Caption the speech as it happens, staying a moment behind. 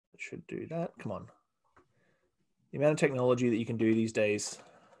should do that. Come on. The amount of technology that you can do these days,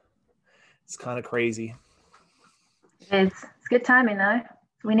 it's kind of crazy. It's good timing though.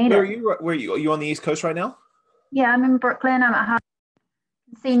 We need Where it. are you? Where are you? Are you on the East Coast right now? Yeah, I'm in Brooklyn. I'm at home.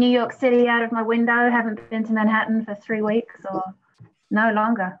 See New York City out of my window. Haven't been to Manhattan for 3 weeks or no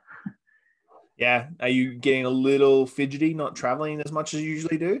longer. Yeah. Are you getting a little fidgety, not traveling as much as you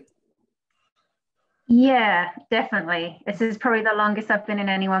usually do? Yeah, definitely. This is probably the longest I've been in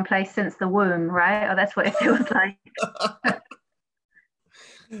any one place since the womb, right? Or that's what it feels like.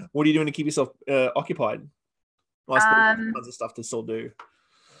 What are you doing to keep yourself occupied? Well, I suppose there's tons of stuff to still do.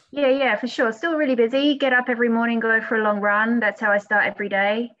 Yeah, for sure. Still really busy. Get up every morning, go for a long run. That's how I start every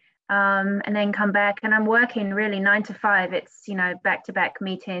day. And then come back. And I'm working really 9 to 5. It's, back-to-back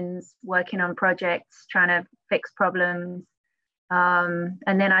meetings, working on projects, trying to fix problems. And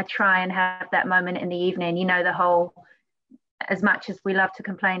then I try and have that moment in the evening, the whole, as much as we love to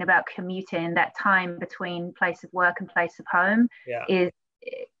complain about commuting, that time between place of work and place of home is,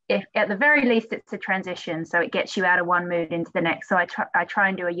 if at the very least, it's a transition. So it gets you out of one mood into the next. So I try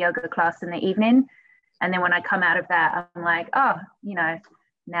and do a yoga class in the evening. And then when I come out of that, I'm like,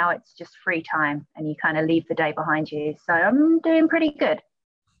 now it's just free time, and you kind of leave the day behind you. So I'm doing pretty good.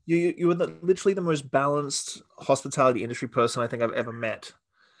 You were literally the most balanced hospitality industry person I think I've ever met.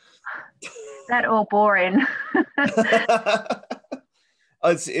 That all boring.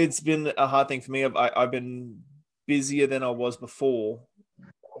 It's been a hard thing for me. I've been busier than I was before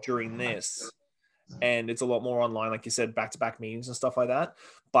during this, and it's a lot more online, like you said, back-to-back meetings and stuff like that.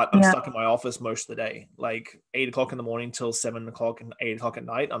 But I'm stuck in my office most of the day, like 8 o'clock in the morning till 7 o'clock and 8 o'clock at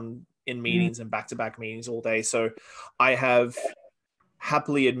night. I'm in meetings and back-to-back meetings all day. So I have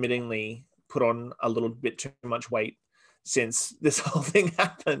happily admittingly put on a little bit too much weight since this whole thing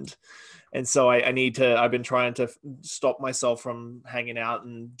happened. And so I've been trying to stop myself from hanging out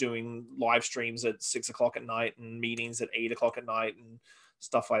and doing live streams at 6 o'clock at night and meetings at 8 o'clock at night and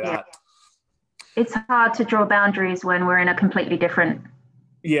stuff like that. It's hard to draw boundaries when we're in a completely different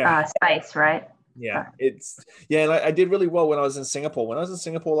space, right? Yeah, I did really well when I was in Singapore. When I was in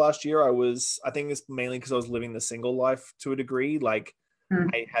Singapore last year, I think it's mainly because I was living the single life to a degree. Like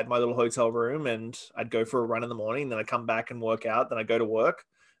I had my little hotel room and I'd go for a run in the morning, then I'd come back and work out, then I go to work,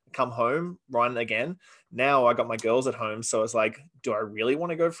 come home, run again. Now I got my girls at home, so it's like, do I really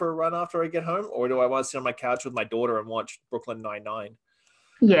want to go for a run after I get home, or do I want to sit on my couch with my daughter and watch Brooklyn Nine-Nine?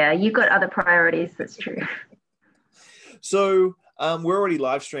 Yeah, you've got other priorities. That's true. So we're already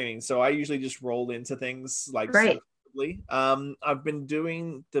live streaming, so I usually just roll into things like socially. I've been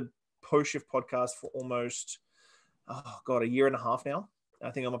doing the post shift podcast for almost a year and a half now. I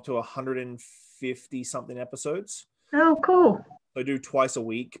think I'm up to 150 something episodes. Oh, cool. I do twice a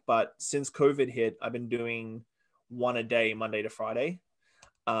week, but since COVID hit, I've been doing one a day, Monday to Friday,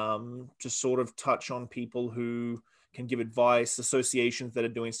 to sort of touch on people who can give advice, associations that are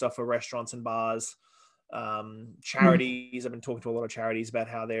doing stuff for restaurants and bars, charities. I've been talking to a lot of charities about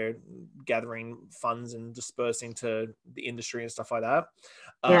how they're gathering funds and dispersing to the industry and stuff like that.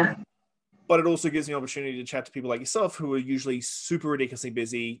 But it also gives me an opportunity to chat to people like yourself who are usually super ridiculously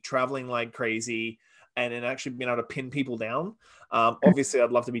busy, traveling like crazy, and then actually being able to pin people down. Obviously,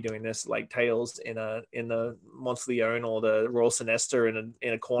 I'd love to be doing this like Tails in the Mont Leone or the Royal Sinester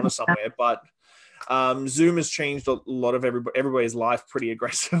in a corner somewhere, but Zoom has changed a lot of everybody's life pretty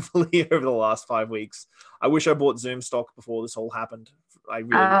aggressively over the last 5 weeks. I wish I bought Zoom stock before this all happened. I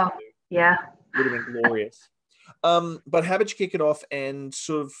really would have been glorious. But how about you kick it off and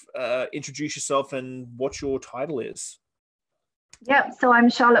sort of introduce yourself and what your title is? Yep. So I'm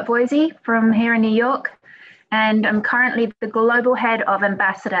Charlotte Voisey from here in New York, and I'm currently the global head of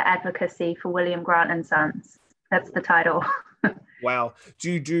ambassador advocacy for William Grant and Sons. That's the title. Wow.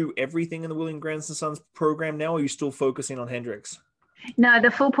 Do you do everything in the William Grant and Sons program now, or are you still focusing on Hendricks? No, the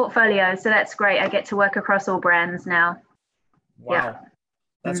full portfolio. So that's great. I get to work across all brands now. Wow. Yeah.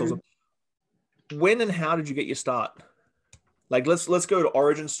 That's awesome. When and how did you get your start? Like, let's go to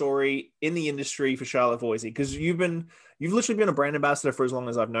origin story in the industry for Charlotte Voisey, because you've literally been a brand ambassador for as long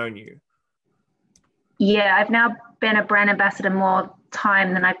as I've known you. Yeah, I've now been a brand ambassador more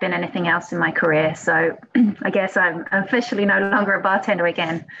time than I've been anything else in my career. So I guess I'm officially no longer a bartender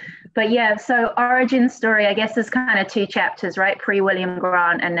again. But yeah, so origin story, I guess there's kind of 2 chapters, right? Pre-William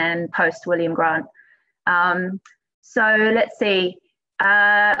Grant and then post-William Grant. So let's see.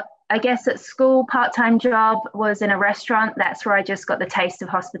 I guess at school, part-time job was in a restaurant. That's where I just got the taste of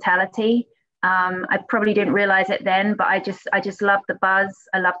hospitality. I probably didn't realize it then, but I just loved the buzz.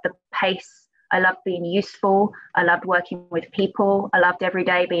 I loved the pace. I loved being useful. I loved working with people. I loved every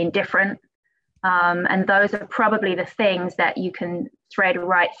day being different. And those are probably the things that you can thread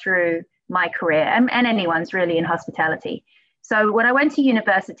right through my career and anyone's really in hospitality. So when I went to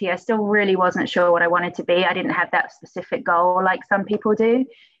university, I still really wasn't sure what I wanted to be. I didn't have that specific goal like some people do.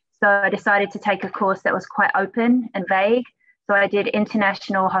 So I decided to take a course that was quite open and vague. So I did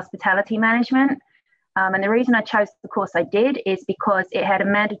international hospitality management. And the reason I chose the course I did is because it had a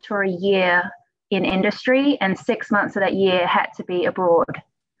mandatory year in industry, and 6 months of that year had to be abroad.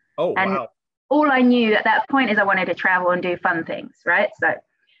 Oh, and wow. all I knew at that point is I wanted to travel and do fun things, right?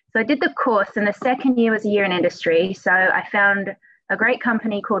 So I did the course, and the second year was a year in industry. So I found a great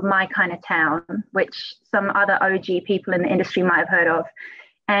company called My Kind of Town, which some other OG people in the industry might have heard of.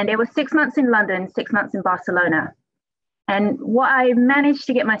 And it was 6 months in London, 6 months in Barcelona. And what I managed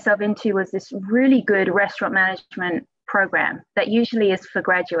to get myself into was this really good restaurant management program that usually is for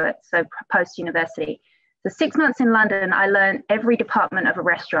graduates, so post-university. So 6 months in London, I learned every department of a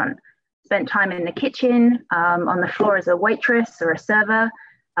restaurant, spent time in the kitchen, on the floor as a waitress or a server,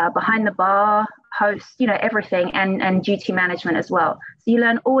 behind the bar, host, everything, and duty management as well. So you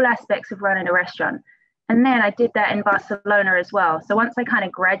learn all aspects of running a restaurant. And then I did that in Barcelona as well. So once I kind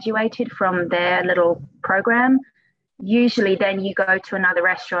of graduated from their little program, usually then you go to another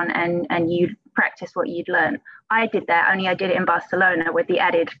restaurant and you practice what you'd learned. I did that, only I did it in Barcelona with the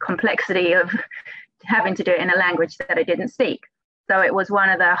added complexity of having to do it in a language that I didn't speak. So it was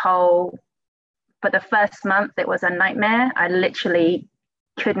for the first month, it was a nightmare. I literally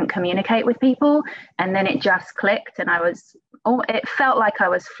couldn't communicate with people. And then it just clicked, and it felt like I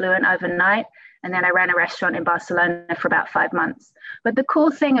was fluent overnight. And then I ran a restaurant in Barcelona for about 5 months. But the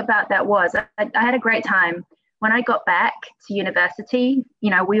cool thing about that was I had a great time. When I got back to university,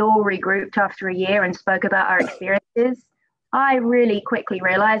 we all regrouped after a year and spoke about our experiences. I really quickly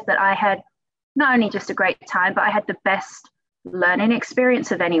realized that I had not only just a great time, but I had the best learning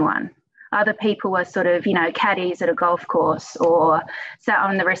experience of anyone. Other people were sort of, caddies at a golf course or sat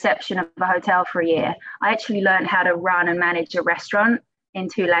on the reception of a hotel for a year. I actually learned how to run and manage a restaurant in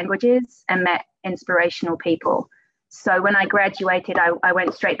 2 languages and met inspirational people. So when I graduated, I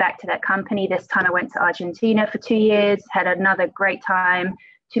went straight back to that company. This time I went to Argentina for 2 years, had another great time,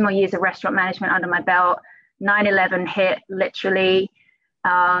 2 more years of restaurant management under my belt. 9/11 hit, literally.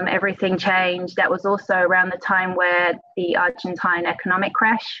 Everything changed. That was also around the time where the Argentine economic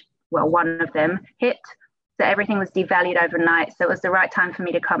crash, one of them, hit. So everything was devalued overnight. So it was the right time for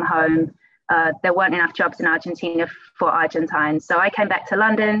me to come home. There weren't enough jobs in Argentina for Argentines. So I came back to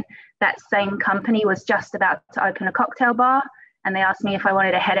London. That same company was just about to open a cocktail bar, and they asked me if I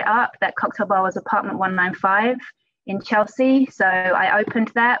wanted to head it up. That cocktail bar was Apartment 195 in Chelsea. So I opened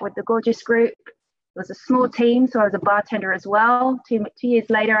that with the gorgeous group. It was a small team, so I was a bartender as well. Two years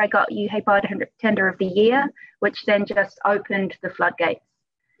later, I got UK Bartender of the Year, which then just opened the floodgates.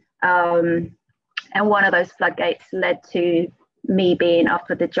 And one of those floodgates led to me being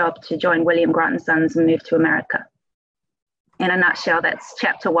offered the job to join William Grant & Sons and move to America. In a nutshell, that's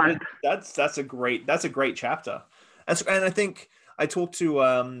chapter 1. That's a great chapter. And I think I talked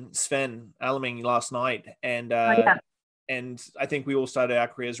to Sven Alaming last night, and and I think we all started our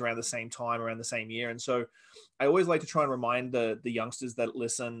careers around the same time, around the same year. And so I always like to try and remind the youngsters that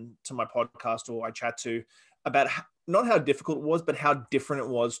listen to my podcast or I chat to about not how difficult it was, but how different it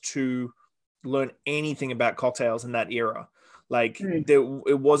was to learn anything about cocktails in that era. Like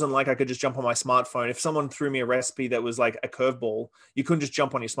it wasn't like I could just jump on my smartphone. If someone threw me a recipe that was like a curveball, you couldn't just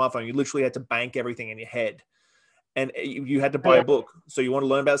jump on your smartphone. You literally had to bank everything in your head, and you had to buy a book. So you want to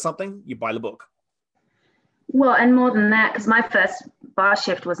learn about something, you buy the book. Well, and more than that, because my first bar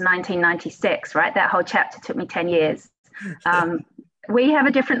shift was 1996, right? That whole chapter took me 10 years. We have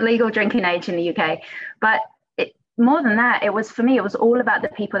a different legal drinking age in the UK, but more than that, it was all about the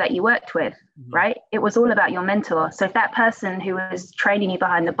people that you worked with, right? It was all about your mentor. So if that person who was training you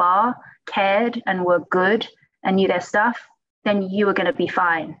behind the bar cared and were good and knew their stuff, then you were going to be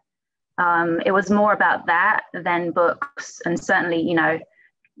fine. It was more about that than books. And certainly,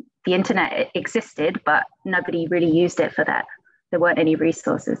 the internet existed, but nobody really used it for that. There weren't any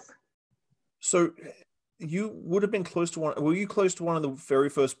resources. So you would have been were you close to one of the very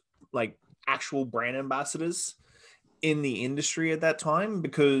first actual brand ambassadors in the industry at that time?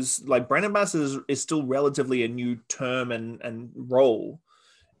 Because brand ambassadors is still relatively a new term and role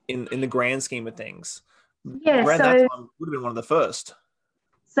in the grand scheme of things. Yeah, around that time would have been one of the first.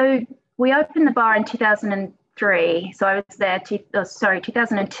 So we opened the bar in 2003. So I was there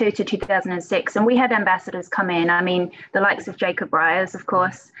 2002 to 2006, and we had ambassadors come in. I mean, the likes of Jacob Ryers, of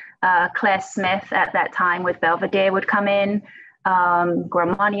course, Claire Smith at that time with Belvedere would come in.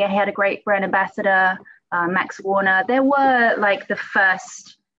 Grand Marnier had a great brand ambassador. Max Warner. There were the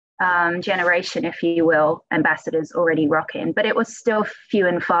first generation, if you will, ambassadors already rocking, but it was still few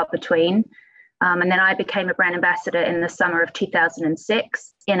and far between. And then I became a brand ambassador in the summer of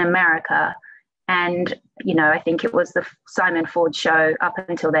 2006 in America. And, you know, I think it was the Simon Ford show up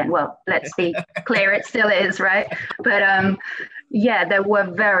until then. Well, let's be clear, it still is, right? But yeah, there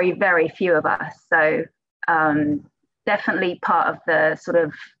were very, very few of us. So definitely part of the sort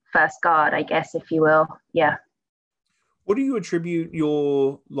of first guard, I guess, if you will. Yeah. What do you attribute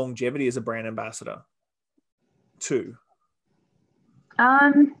your longevity as a brand ambassador to?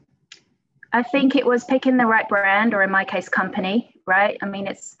 I think it was picking the right brand, or in my case, company, right? I mean,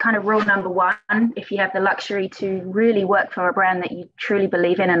 it's kind of rule number one. If you have the luxury to really work for a brand that you truly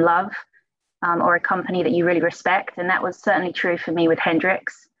believe in and love, or a company that you really respect. And that was certainly true for me with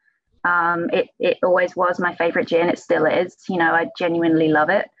Hendrick's. It always was my favorite gin. It still is. You know, I genuinely love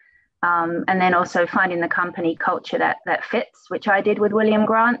it. And then also finding the company culture that fits, which I did with William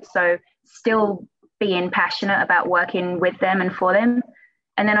Grant. So still being passionate about working with them and for them.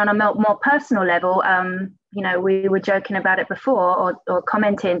 And then on a more personal level, you know, we were joking about it before or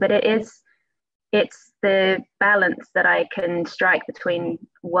commenting, but it's the balance that I can strike between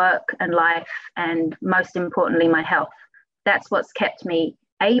work and life, and most importantly, my health. That's what's kept me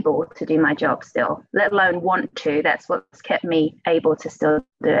able to do my job still, let alone want to. That's what's kept me able to still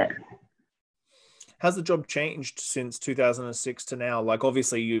do it. How's the job changed since 2006 to now? Like,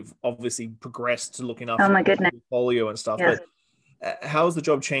 obviously, you've progressed to looking after my goodness. portfolio and stuff, Yes. but how has the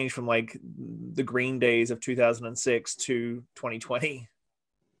job changed from like the green days of 2006 to 2020?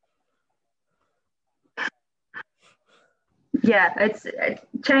 Yeah, it's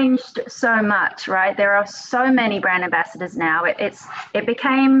changed so much, right? There are so many brand ambassadors now. It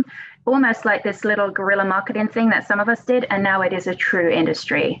became almost like this little guerrilla marketing thing that some of us did, and now it is a true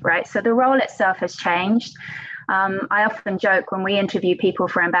industry, right? So the role itself has changed. I often joke when we interview people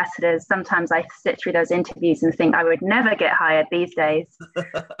for ambassadors, sometimes I sit through those interviews and think I would never get hired these days.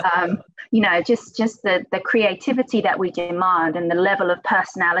 You know, just the creativity that we demand and the level of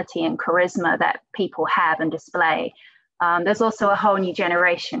personality and charisma that people have and display. There's also a whole new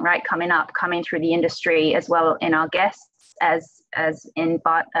generation, right, coming through the industry as well in our guests as in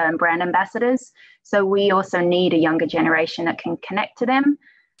brand ambassadors. So we also need a younger generation that can connect to them.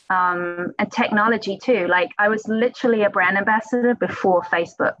 And technology too. Like, I was literally a brand ambassador before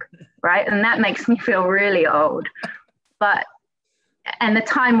Facebook, right? And that makes me feel really old. And the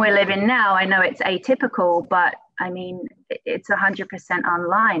time we're living now, I know it's atypical, but I mean, it's 100%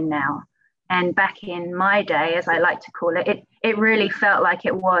 online now. And back in my day, as I like to call it, it really felt like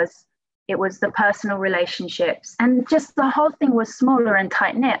it was the personal relationships, and just the whole thing was smaller and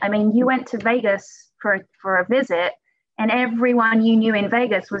tight knit. I mean, you went to Vegas for a visit, and everyone you knew in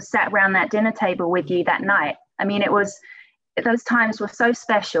Vegas was sat around that dinner table with you that night. I mean, those times were so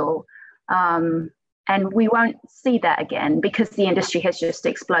special. And we won't see that again because the industry has just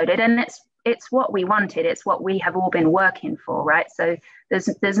exploded, and it's what we wanted. It's what we have all been working for, right? So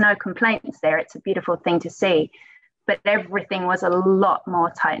there's no complaints there. It's a beautiful thing to see, but everything was a lot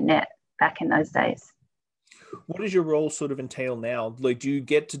more tight knit back in those days. What does your role sort of entail now? Like, do you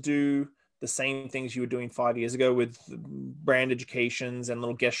get to do the same things you were doing 5 years ago with brand educations and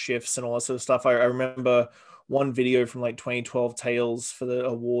little guest shifts and all that sort of stuff? I remember one video from like 2012 Tales for the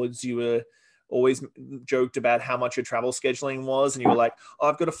awards. You were always joked about how much your travel scheduling was, and you were like, oh,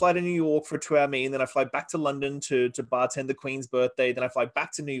 I've got to fly to New York for a 2-hour meeting, then I fly back to London to bartend the Queen's birthday, then I fly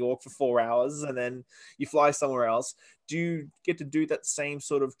back to New York for 4 hours, and then you fly somewhere else. Do you get to do that same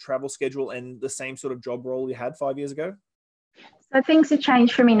sort of travel schedule and the same sort of job role you had 5 years ago? So things have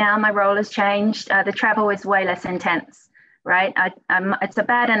changed for me now. My role has changed. The travel is way less intense, right? It's a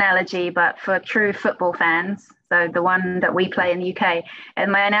bad analogy, but for true football fans, so the one that we play in the UK,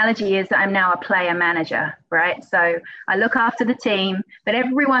 and my analogy is that I'm now a player manager, right? So I look after the team, but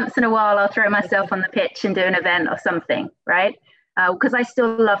every once in a while I'll throw myself on the pitch and do an event or something, right? Because I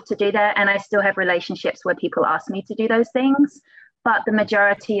still love to do that, and I still have relationships where people ask me to do those things. But the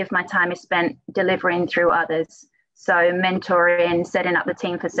majority of my time is spent delivering through others. So mentoring, setting up the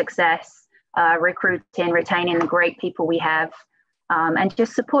team for success, recruiting, retaining the great people we have, and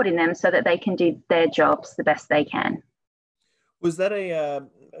just supporting them so that they can do their jobs the best they can. Was that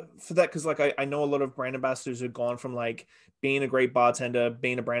for that? Because like I know a lot of brand ambassadors have gone from like being a great bartender,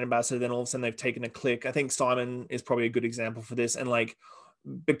 being a brand ambassador, then all of a sudden they've taken a click. I think Simon is probably a good example for this, and like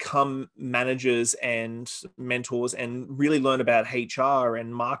become managers and mentors and really learn about HR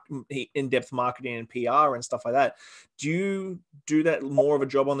and in-depth marketing and PR and stuff like that. Do you do that more of a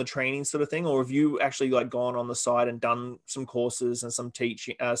job on the training sort of thing, or have you actually like gone on the side and done some courses and some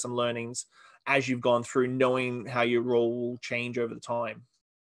teaching, some learnings as you've gone through, knowing how your role will change over the time?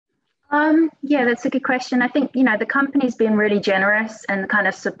 Yeah, that's a good question. I think, the company's been really generous and kind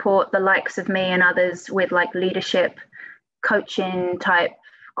of support the likes of me and others with like leadership coaching type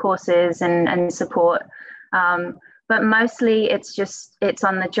courses and support. But mostly it's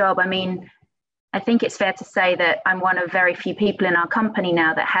on the job. I mean, I think it's fair to say that I'm one of very few people in our company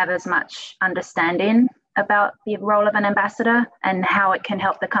now that have as much understanding about the role of an ambassador and how it can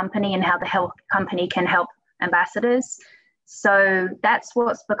help the company and how the company can help ambassadors. So that's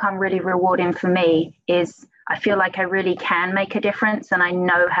what's become really rewarding for me is I feel like I really can make a difference and I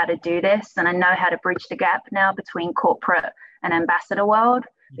know how to do this and I know how to bridge the gap now between corporate and ambassador world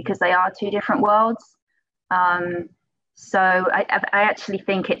because they are two different worlds. So I actually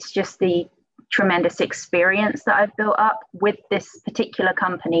think it's just the tremendous experience that I've built up with this particular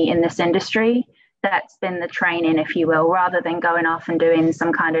company in this industry. That's been the training, if you will, rather than going off and doing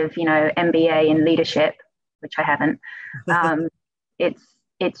some kind of, MBA in leadership, which I haven't.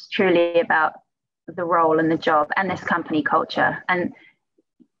 It's truly about the role and the job and this company culture. And,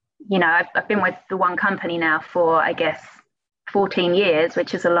 I've been with the one company now for, I guess, 14 years,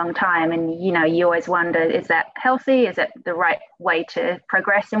 which is a long time. And, you always wonder, is that healthy? Is it the right way to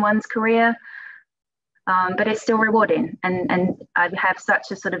progress in one's career? But it's still rewarding. And I have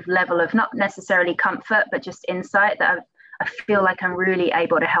such a sort of level of not necessarily comfort, but just insight that I feel like I'm really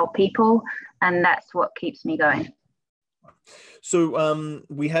able to help people. And that's what keeps me going. So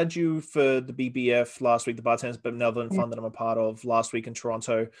we had you for the BBF last week, the Bartenders Benevolent Fund that I'm a part of last week in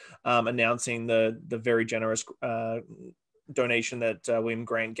Toronto, announcing the very generous donation that William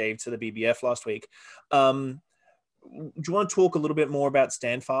Grant gave to the BBF last week. Do you want to talk a little bit more about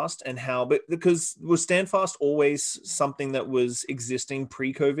Standfast and how, because was Standfast always something that was existing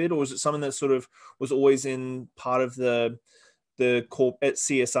pre-COVID, or was it something that sort of was always in part of the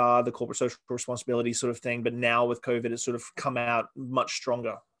CSR, the corporate social responsibility sort of thing, but now with COVID, it's sort of come out much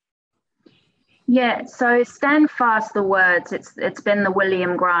stronger? Yeah, so Standfast, the words, it's been the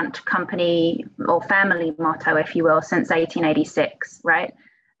William Grant company or family motto, if you will, since 1886, right?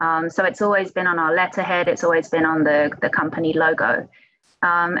 So it's always been on our letterhead. It's always been on the company logo.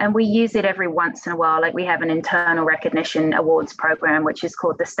 And we use it every once in a while. Like we have an internal recognition awards program, which is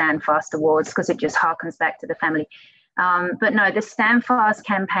called the Standfast Awards because it just harkens back to the family. But no, the Standfast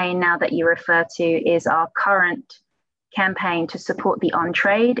campaign now that you refer to is our current campaign to support the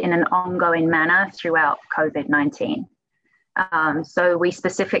on-trade in an ongoing manner throughout COVID-19. So we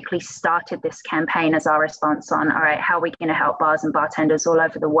specifically started this campaign as our response on, all right, how are we going to help bars and bartenders all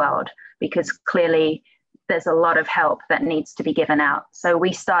over the world? Because clearly there's a lot of help that needs to be given out. So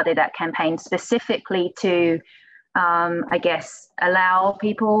we started that campaign specifically to, I guess, allow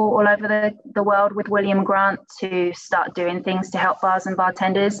people all over the world with William Grant to start doing things to help bars and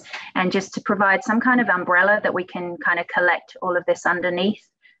bartenders and just to provide some kind of umbrella that we can kind of collect all of this underneath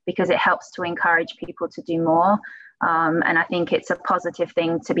because it helps to encourage people to do more. And I think it's a positive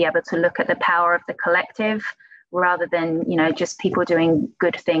thing to be able to look at the power of the collective rather than, just people doing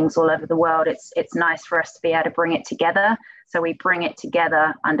good things all over the world. It's nice for us to be able to bring it together. So we bring it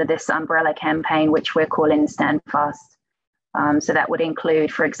together under this umbrella campaign, which we're calling Standfast. So that would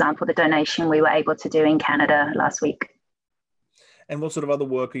include, for example, the donation we were able to do in Canada last week. And what sort of other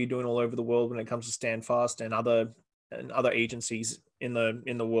work are you doing all over the world when it comes to Standfast and other agencies in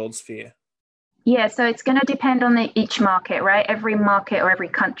the world sphere? Yeah, so it's going to depend on each market, right? Every market or every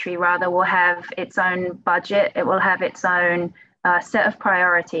country, rather, will have its own budget. It will have its own set of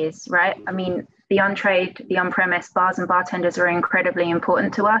priorities, right? I mean, the on-trade, the on-premise bars and bartenders are incredibly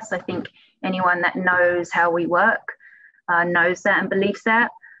important to us. I think anyone that knows how we work knows that and believes that.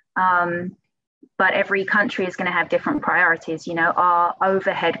 But every country is going to have different priorities. Are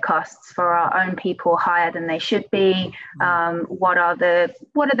overhead costs for our own people higher than they should be? What are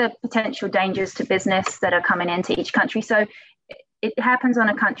the potential dangers to business that are coming into each country? So it happens on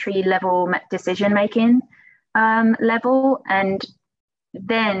a country level decision making level, and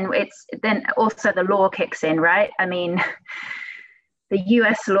then also the law kicks in, right? I mean, the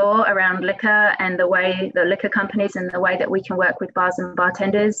US law around liquor and the way the liquor companies and the way that we can work with bars and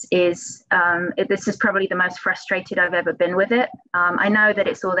bartenders is, this is probably the most frustrated I've ever been with it. I know that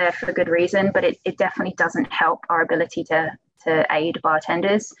it's all there for good reason, but it definitely doesn't help our ability to aid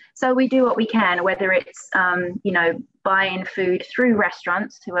bartenders. So we do what we can, whether it's, buying food through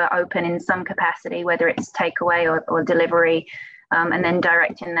restaurants who are open in some capacity, whether it's takeaway or delivery, and then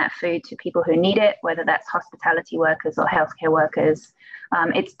directing that food to people who need it, whether that's hospitality workers or healthcare workers.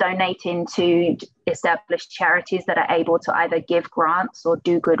 It's donating to established charities that are able to either give grants or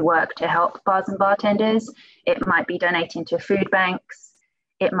do good work to help bars and bartenders. It might be donating to food banks.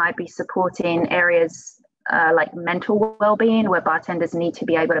 It might be supporting areas like mental well-being, where bartenders need to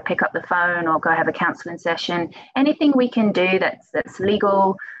be able to pick up the phone or go have a counseling session. Anything we can do that's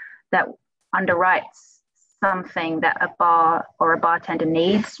legal, that underwrites something that a bar or a bartender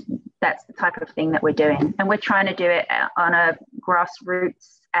needs, that's the type of thing that we're doing. And we're trying to do it on a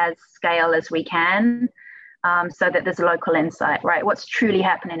grassroots as scale as we can, so that there's local insight, right? What's truly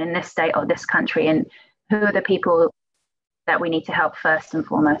happening in this state or this country, and who are the people that we need to help first and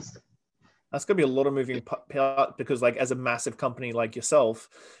foremost. That's going to be a lot of moving part, because like as a massive company like yourself,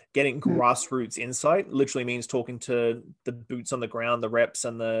 getting grassroots insight literally means talking to the boots on the ground, the reps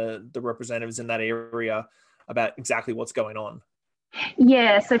and the representatives in that area about exactly what's going on.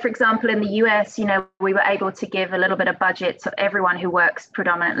 Yeah, so for example, in the US, we were able to give a little bit of budget to everyone who works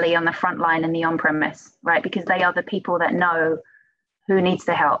predominantly on the front line and the on-premise, right? Because they are the people that know who needs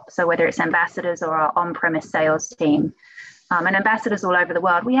the help. So whether it's ambassadors or our on-premise sales team, and ambassadors all over the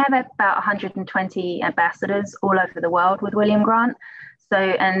world. We have about 120 ambassadors all over the world with William Grant. So,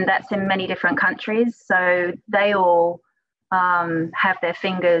 and that's in many different countries. So they all have their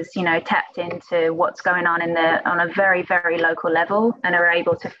fingers, tapped into what's going on on a very, very local level, and are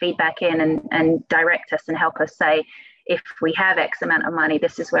able to feed back in and direct us and help us say, if we have X amount of money,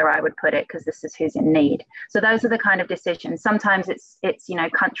 this is where I would put it, because this is who's in need. So those are the kind of decisions. Sometimes it's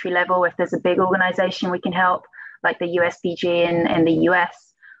country level. If there's a big organization we can help, like the USPG in the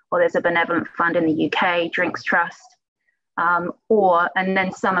US, or there's a benevolent fund in the UK, Drinks Trust, and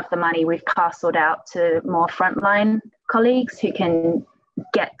then some of the money we've parceled out to more frontline colleagues who can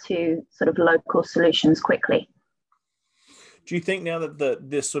get to sort of local solutions quickly. Do you think now that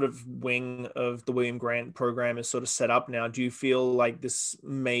this sort of wing of the William Grant program is sort of set up now, do you feel like this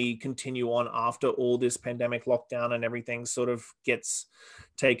may continue on after all this pandemic lockdown and everything sort of gets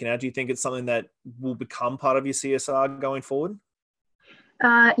taken out? Do you think it's something that will become part of your CSR going forward?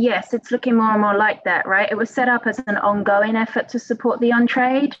 Yes, it's looking more and more like that, right? It was set up as an ongoing effort to support the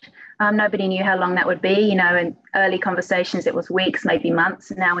on-trade. Nobody knew how long that would be. In early conversations, it was weeks, maybe months.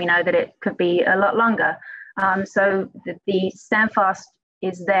 Now we know that it could be a lot longer. So the Standfast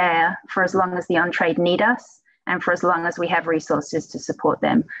is there for as long as the on-trade need us, and for as long as we have resources to support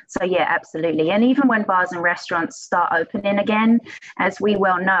them. So yeah, absolutely. And even when bars and restaurants start opening again, as we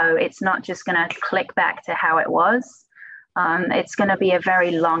well know, it's not just going to click back to how it was. It's going to be a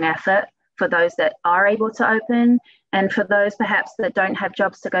very long effort for those that are able to open, and for those perhaps that don't have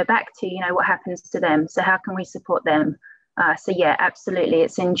jobs to go back to, what happens to them? So how can we support them? So yeah, absolutely.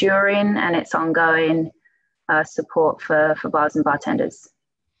 It's enduring and it's ongoing support for bars and bartenders.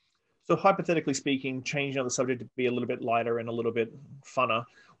 So hypothetically speaking, changing on the subject to be a little bit lighter and a little bit funner,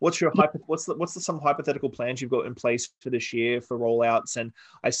 what's some hypothetical plans you've got in place for this year for rollouts? And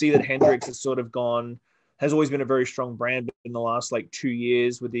I see that Hendrick's has always been a very strong brand, but in the last 2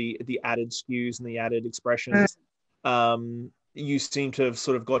 years with the added SKUs and the added expressions, you seem to have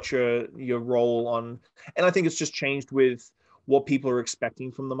sort of got your role on, and I think it's just changed with what people are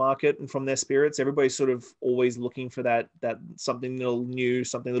expecting from the market and from their spirits. Everybody's sort of always looking for that something little new,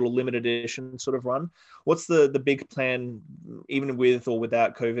 something little limited edition sort of run. What's the big plan, even with or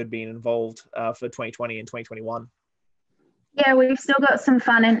without COVID being involved, for 2020 and 2021? Yeah, we've still got some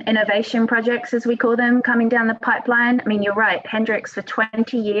fun and innovation projects, as we call them, coming down the pipeline. I mean, you're right. Hendrick's for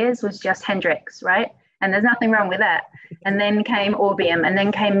 20 years was just Hendrick's, right? And there's nothing wrong with that. And then came Orbium, and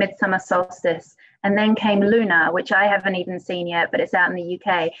then came Midsummer Solstice, and then came Luna, which I haven't even seen yet, but it's out in the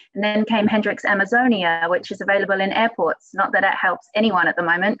UK. And then came Hendrick's Amazonia, which is available in airports. Not that it helps anyone at the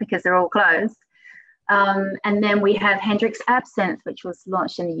moment because they're all closed. And then we have Hendrick's Absinthe, which was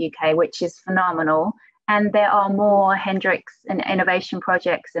launched in the UK, which is phenomenal. And there are more Hendrick's and innovation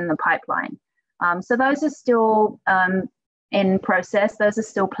projects in the pipeline. So those are still in process. Those are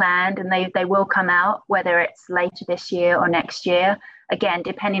still planned, and they will come out, whether it's later this year or next year. Again,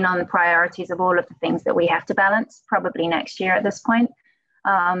 depending on the priorities of all of the things that we have to balance, probably next year at this point.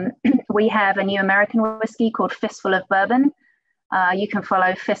 We have a new American whiskey called Fistful of Bourbon. You can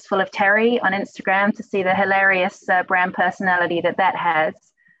follow Fistful of Terry on Instagram to see the hilarious brand personality that has.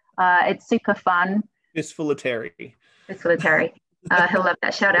 It's super fun. Fistful of Terry. Fistful of Terry. He'll love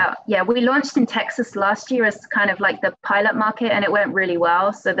that shout out. Yeah, we launched in Texas last year as kind of like the pilot market, and it went really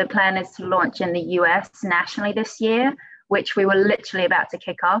well. So the plan is to launch in the US nationally this year, which we were literally about to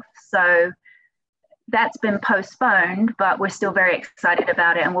kick off. So that's been postponed, but we're still very excited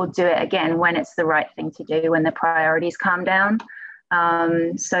about it, and we'll do it again when it's the right thing to do, when the priorities calm down.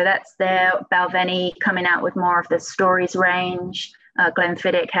 So that's there. Balvenie coming out with more of the Stories range.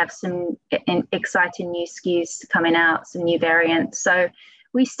 Glenfiddich have some exciting new SKUs coming out, some new variants. So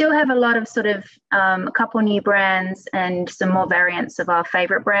we still have a lot of sort of a couple new brands and some more variants of our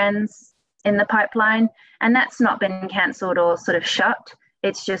favorite brands in the pipeline, and that's not been cancelled or sort of shut.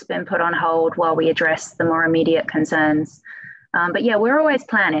 It's just been put on hold while we address the more immediate concerns. But yeah, we're always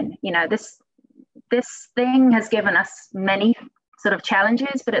planning. You know, this thing has given us many sort of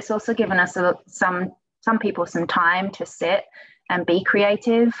challenges, but it's also given us some people some time to sit and be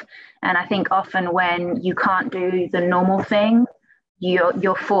creative. And I think often when you can't do the normal thing,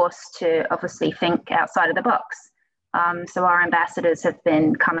 you're forced to obviously think outside of the box. So our ambassadors have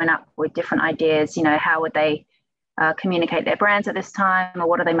been coming up with different ideas. You know, how would they communicate their brands at this time, or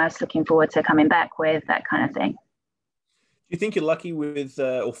what are they most looking forward to coming back with, that kind of thing. Do you think you're lucky with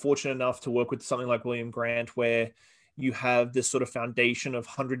or fortunate enough to work with something like William Grant, where you have this sort of foundation of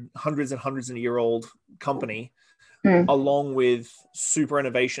hundreds and hundreds of year old company, along with super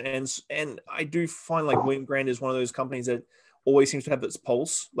innovation? And I do find like William Grant is one of those companies that always seems to have its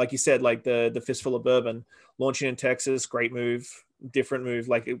pulse. Like you said, like the Fistful of Bourbon launching in Texas, great move, different move.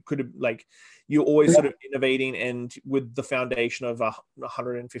 Like it could have, like, you're always sort of innovating, and with the foundation of a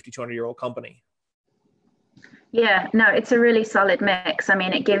 150, 200-year-old company. Yeah, no, it's a really solid mix. I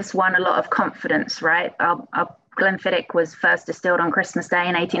mean, it gives one a lot of confidence, right? Our Glenfiddich was first distilled on Christmas Day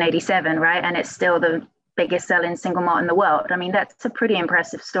in 1887, right? And it's still the biggest selling single malt in the world. I mean, that's a pretty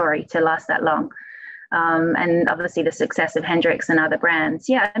impressive story to last that long. And obviously the success of Hendricks and other brands.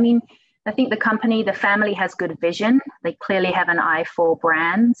 Yeah, I mean, I think the family has good vision. They clearly have an eye for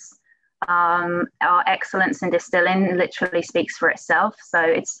brands. Our excellence in distilling literally speaks for itself. So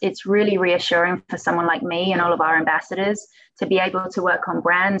it's really reassuring for someone like me and all of our ambassadors to be able to work on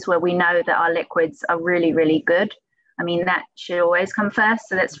brands where we know that our liquids are really, really good. I mean, that should always come first.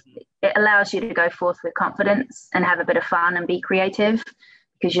 So it allows you to go forth with confidence and have a bit of fun and be creative,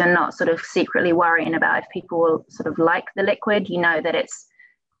 because you're not sort of secretly worrying about if people will sort of like the liquid. You know that it's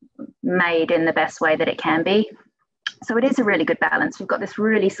made in the best way that it can be. So it is a really good balance. We've got this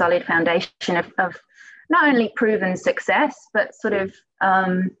really solid foundation of not only proven success, but sort of,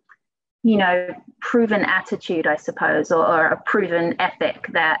 proven attitude, I suppose, or a proven ethic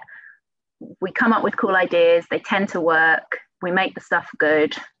that we come up with cool ideas. They tend to work. We make the stuff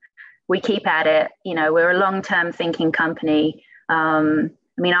good. We keep at it. You know, we're a long-term thinking company. I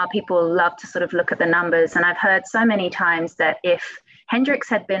mean, our people love to sort of look at the numbers. And I've heard so many times that if Hendricks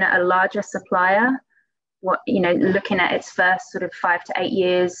had been a larger supplier, looking at its first sort of 5 to 8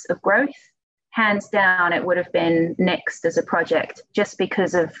 years of growth, hands down, it would have been nixed as a project, just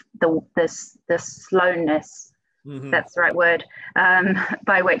because of the slowness, that's the right word,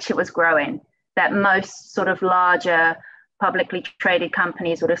 by which it was growing. That most sort of larger publicly traded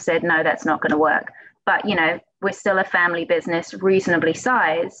companies would have said, no, that's not going to work. But, you know, we're still a family business, reasonably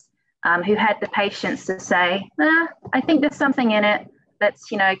sized, who had the patience to say, I think there's something in it. Let's,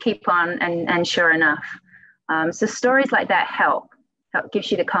 keep on. And sure enough. So stories like that help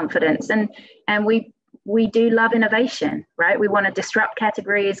gives you the confidence. And we do love innovation, right? We want to disrupt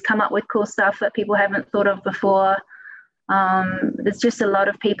categories, come up with cool stuff that people haven't thought of before. There's just a lot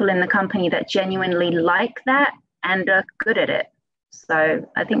of people in the company that genuinely like that and are good at it. So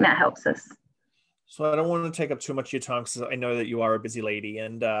I think that helps us. So I don't want to take up too much of your time, because I know that you are a busy lady,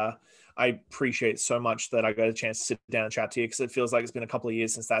 and I appreciate so much that I got a chance to sit down and chat to you, because it feels like it's been a couple of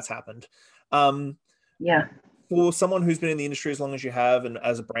years since that's happened. Yeah. For someone who's been in the industry as long as you have, and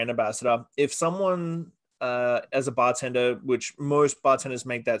as a brand ambassador, if someone as a bartender, which most bartenders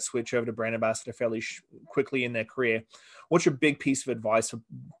make that switch over to brand ambassador fairly quickly in their career, what's your big piece of advice for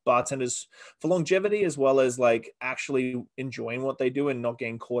bartenders for longevity, as well as like actually enjoying what they do and not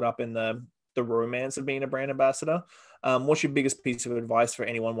getting caught up in the romance of being a brand ambassador? What's your biggest piece of advice for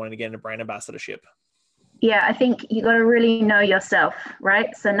anyone wanting to get into brand ambassadorship? Yeah, I think you got to really know yourself,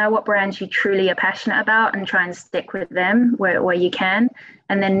 right? So know what brands you truly are passionate about and try and stick with them where you can.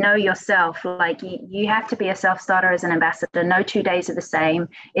 And then know yourself. Like you have to be a self-starter as an ambassador. No 2 days are the same.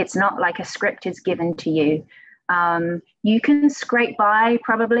 It's not like a script is given to you. You can scrape by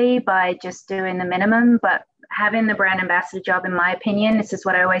probably by just doing the minimum, but having the brand ambassador job, in my opinion, this is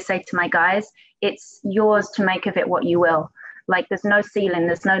what I always say to my guys, it's yours to make of it what you will. Like there's no ceiling,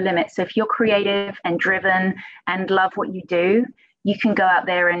 there's no limit. So if you're creative and driven and love what you do, you can go out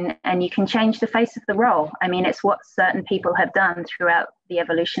there and you can change the face of the role. I mean, it's what certain people have done throughout the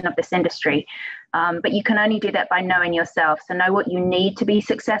evolution of this industry. But you can only do that by knowing yourself. So know what you need to be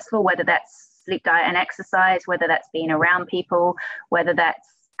successful, whether that's sleep, diet, and exercise, whether that's being around people, whether that's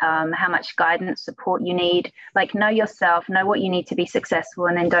how much guidance, support you need. Like know yourself, know what you need to be successful,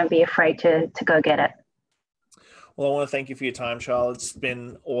 and then don't be afraid to go get it. Well, I want to thank you for your time, Charlotte. It's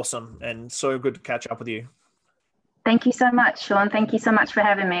been awesome and so good to catch up with you. Thank you so much, Shawn. Thank you so much for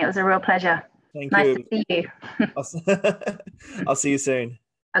having me. It was a real pleasure. Thank nice you. to see you. I'll see you soon.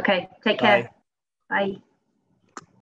 Okay, take Bye. care. Bye.